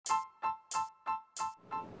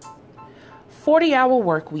40-hour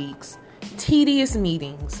work weeks, tedious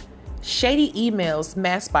meetings, shady emails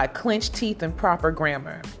masked by clenched teeth and proper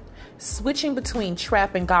grammar, switching between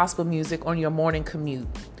trap and gospel music on your morning commute.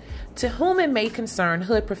 To Whom It May Concern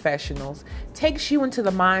Hood Professionals takes you into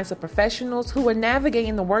the minds of professionals who are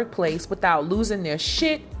navigating the workplace without losing their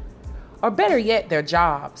shit, or better yet, their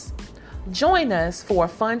jobs. Join us for a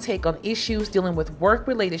fun take on issues dealing with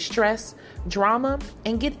work-related stress, drama,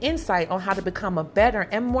 and get insight on how to become a better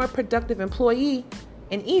and more productive employee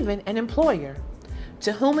and even an employer.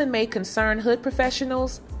 To Whom It May Concern Hood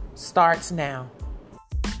Professionals starts now.